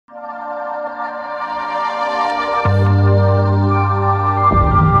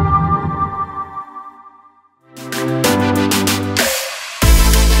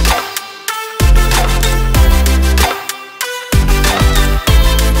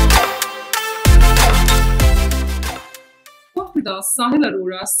with us Sahil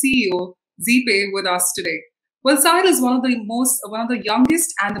Arora, CEO, ZPay, with us today. Well, Sahil is one of the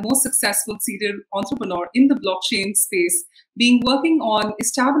youngest and the most successful serial entrepreneur in the blockchain space, being working on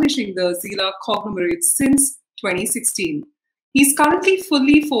establishing the Zila conglomerate since 2016. He's currently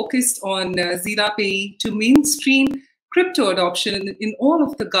fully focused on Zila Pay to mainstream crypto adoption in all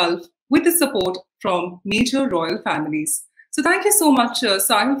of the Gulf with the support from major royal families. So thank you so much,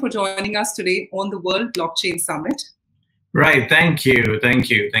 Sahil, for joining us today on the World Blockchain Summit. Right. Thank you.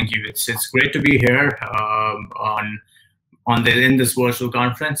 It's great to be here in this virtual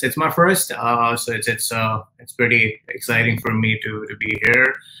conference. It's my first, so it's pretty exciting for me to be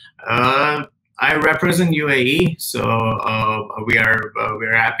here. I represent UAE, so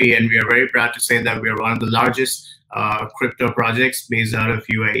we're happy and we are very proud to say that we are one of the largest crypto projects based out of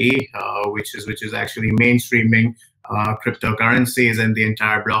UAE, which is actually mainstreaming cryptocurrencies and the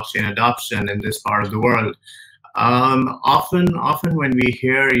entire blockchain adoption in this part of the world. Often when we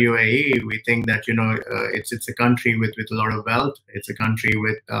hear UAE, we think that it's a country with a lot of wealth. It's a country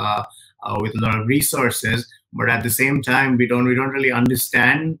with a lot of resources, but at the same time, we don't really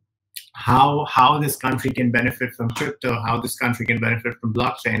understand how this country can benefit from crypto, how this country can benefit from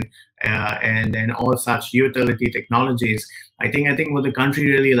blockchain, and all such utility technologies. I think what the country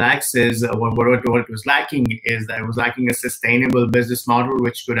really lacks is what it was lacking is that it was lacking a sustainable business model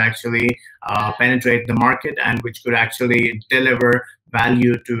which could actually penetrate the market and which could actually deliver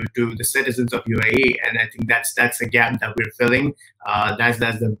value to the citizens of UAE. And I think that's a gap that we're filling. That's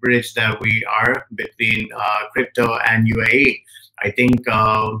the bridge that we are between crypto and UAE. I think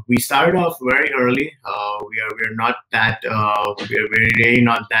we started off very early. We're not that we're really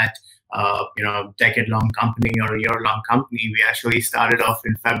not that decade-long company or year-long company. We actually started off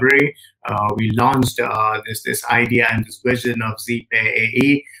in February. We launched this idea and this vision of ZPay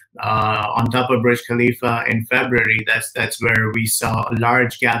AE on top of Burj Khalifa in February. That's where we saw a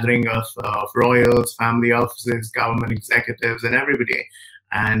large gathering of royals, family offices, government executives, and everybody.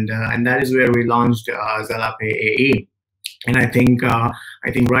 And that is where we launched Zila Pay AE. And I think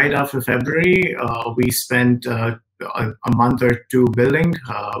right after February, we spent a month or two building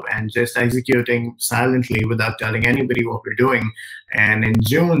and just executing silently without telling anybody what we're doing. And in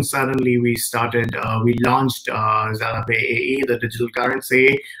June, suddenly we launched Zila Pay AE, the digital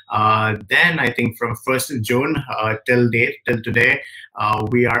currency. Then I think from 1st of June till today,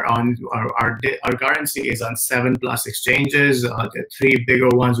 we are on our currency is on 7+ exchanges. The 3 bigger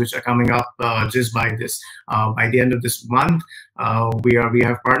ones which are coming up just by the end of this month. We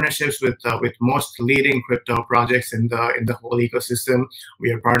have partnerships with most leading crypto projects in the whole ecosystem.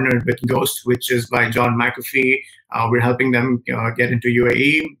 We are partnered with Ghost, which is by John McAfee. We're helping them get into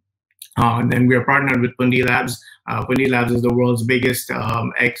UAE. And then we are partnered with Pundi Labs. Pundi Labs is the world's biggest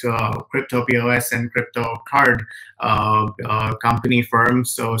crypto POS and crypto card company firm.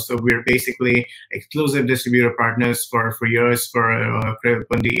 So we're basically exclusive distributor partners for years for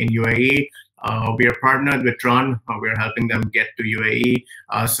Pundi in UAE. We are partnered with Tron. We're helping them get to UAE.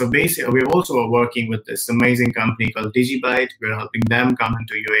 So basically, we're also working with this amazing company called Digibyte. We're helping them come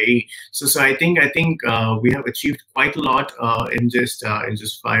into UAE. So I think we have achieved quite a lot in just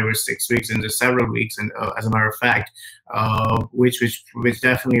 5 or 6 weeks, in just several weeks, and as a matter of fact, which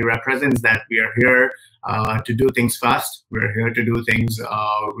definitely represents that we are here to do things fast. We're here to do things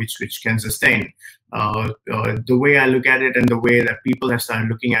which can sustain. The way I look at it and the way that people have started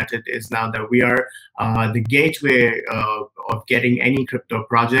looking at it is now that we are the gateway of getting any crypto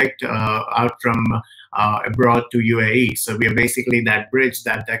project out from abroad to UAE. So we are basically that bridge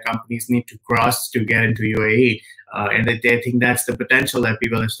that companies need to cross to get into UAE. And I think that's the potential that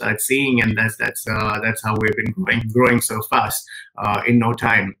people have started seeing, and that's how we've been growing so fast in no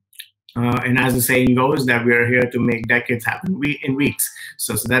time. And as the saying goes, that we are here to make decades happen in weeks.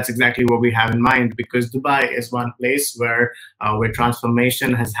 So that's exactly what we have in mind, because Dubai is one place where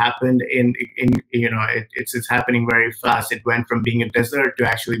transformation has happened it's happening very fast. It went from being a desert to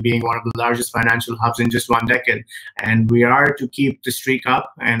actually being one of the largest financial hubs in just 1 decade. And we are to keep the streak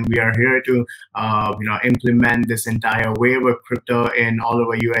up, and we are here to implement this entire wave of crypto in all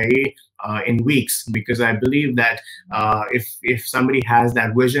over UAE. In weeks, because I believe that if somebody has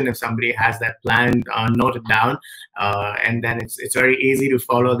that vision, if somebody has that plan noted down, and then it's very easy to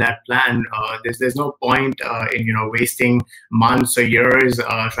follow that plan. There's no point in wasting months or years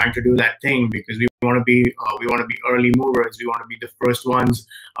trying to do that thing, because we want to be early movers. We want to be the first ones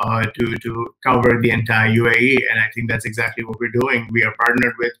to cover the entire UAE, and I think that's exactly what we're doing. We are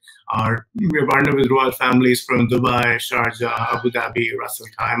partnered with royal families from Dubai, Sharjah, Abu Dhabi, Ras Al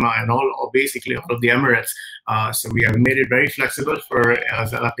Khaimah, and basically all of the Emirates. So we have made it very flexible for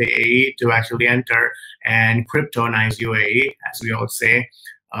Zila Pay AE to actually enter and Cryptonize UAE, as we all say.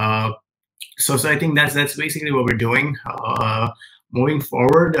 So I think that's basically what we're doing. Moving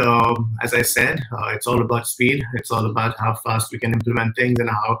forward, as I said, it's all about speed. It's all about how fast we can implement things and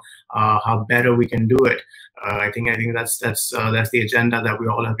how better we can do it. I think that's the agenda that we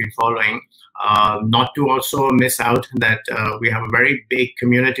all have been following. Not to also miss out that we have a very big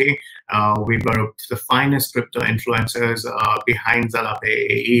community. We've got the finest crypto influencers behind Zalap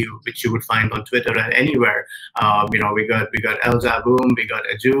AAE, which you would find on Twitter and anywhere. We got El Zaboom, we got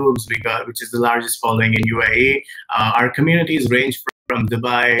Ajoobs, which is the largest following in UAE. Our communities range from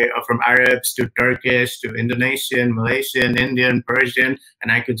Dubai, from Arabs to Turkish to Indonesian, Malaysian, Indian, Persian,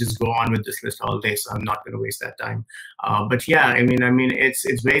 and I could just go on with this list all day. So I'm not going to waste that time. But yeah, I mean,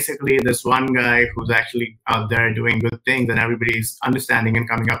 it's basically this one guy who's actually out there doing good things, and everybody's understanding and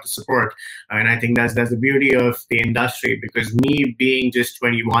coming up to support. And I think that's the beauty of the industry, because me being just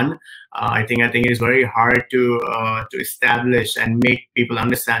 21, I think it's very hard to establish and make people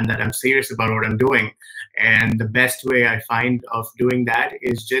understand that I'm serious about what I'm doing. And the best way I find of doing that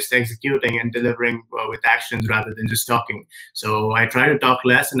is just executing and delivering with actions rather than just talking. So I try to talk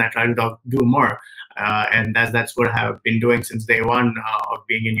less and I try to do more. And that's what I have been doing since day one of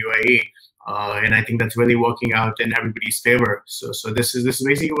being in UAE. And I think that's really working out in everybody's favor. So this is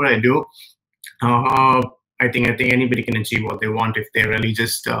basically what I do. I think anybody can achieve what they want if they really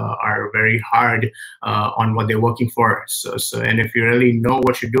just are very hard on what they're working for. And if you really know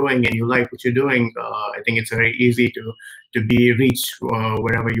what you're doing and you like what you're doing, I think it's very easy to be reach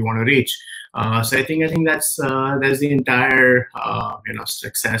wherever you want to reach. So I think that's the entire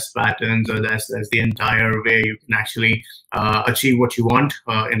success patterns, or that's the entire way you can actually achieve what you want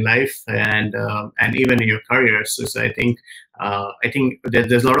in life and even in your career. So I think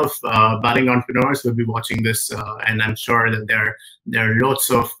there's a lot of budding entrepreneurs who will be watching this, and I'm sure that there are lots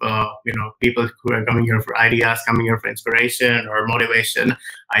of people who are coming here for ideas, coming here for inspiration or motivation.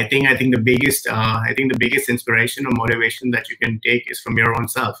 I think the biggest inspiration or motivation that you can take is from your own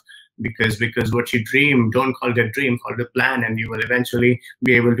self. Because what you dream, don't call it a dream, call it a plan, and you will eventually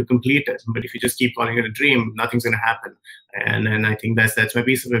be able to complete it. But if you just keep calling it a dream, nothing's going to happen. And I think that's my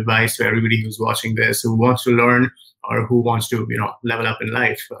piece of advice to everybody who's watching this, who wants to learn or who wants to level up in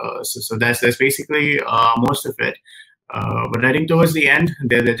life. So that's basically most of it. But I think towards the end,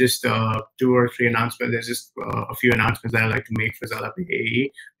 there are just 2 or 3 announcements. There's just a few announcements that I like to make for Zalap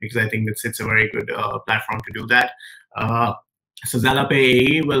AAE, because I think it's a very good platform to do that. So Zalap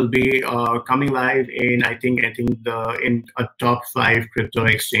AAE will be coming live in in a top 5 crypto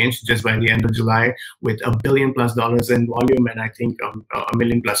exchange just by the end of July, with $1 billion+ in volume, and I think 1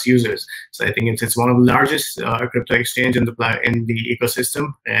 million+ users. So I think it's one of the largest crypto exchange in the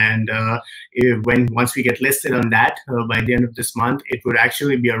ecosystem. And once we get listed on that by the end of this month, it would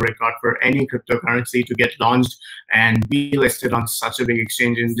actually be a record for any cryptocurrency to get launched and be listed on such a big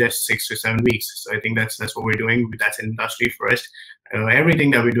exchange in just 6 to 7 weeks. So I think that's what we're doing. That's an industry first.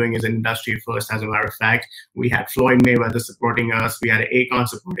 Everything that we're doing is an industry first. As a matter of fact, we had Floyd Mayweather supporting us, we had Akon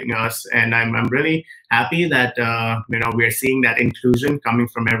supporting us, and I'm really happy that we're seeing that inclusion coming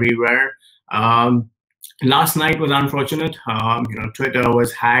from everywhere. Last night was unfortunate. Twitter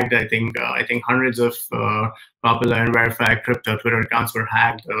was hacked. I think hundreds of popular and verified crypto Twitter accounts were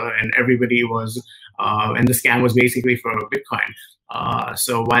hacked, and everybody was, and the scam was basically for Bitcoin.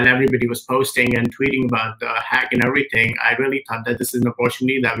 So while everybody was posting and tweeting about the hack and everything, I really thought that this is an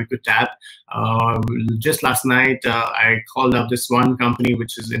opportunity that we could tap. Just last night, I called up this one company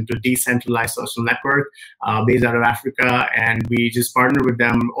which is into decentralized social network based out of Africa, and we just partnered with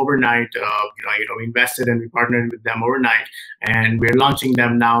them overnight. We invested and we partnered with them overnight, and we're launching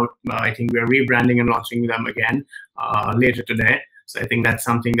them now. I think we're rebranding and launching them again later today. So I think that's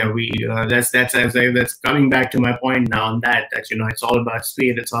something that we that's coming back to my point now on that it's all about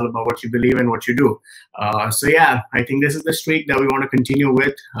speed. It's all about what you believe in, what you do. So yeah, I think this is the streak that we want to continue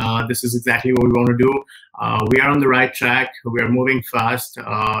with. This is exactly what we want to do. We are on the right track. We are moving fast,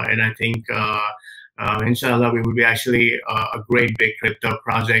 and I think inshallah we will be actually a great big crypto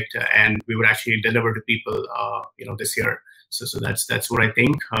project, and we would actually deliver to people this year. So that's what I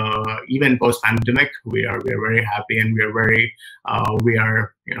think. Even post-pandemic, we are very happy, and we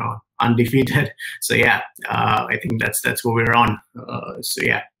are undefeated. So yeah, I think that's what we're on. So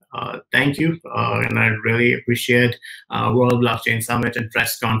yeah, thank you, and I really appreciate World Blockchain Summit and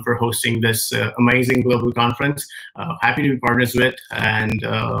TrustCon for hosting this amazing global conference. Happy to be partners with, and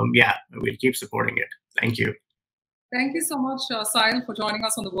yeah, we'll keep supporting it. Thank you. Thank you so much, Sahil, for joining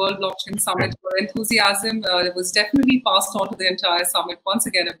us on the World Blockchain Summit. Your enthusiasm was definitely passed on to the entire summit. Once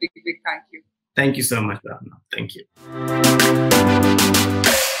again, a big thank you. Thank you so much, Bhavna. Thank you.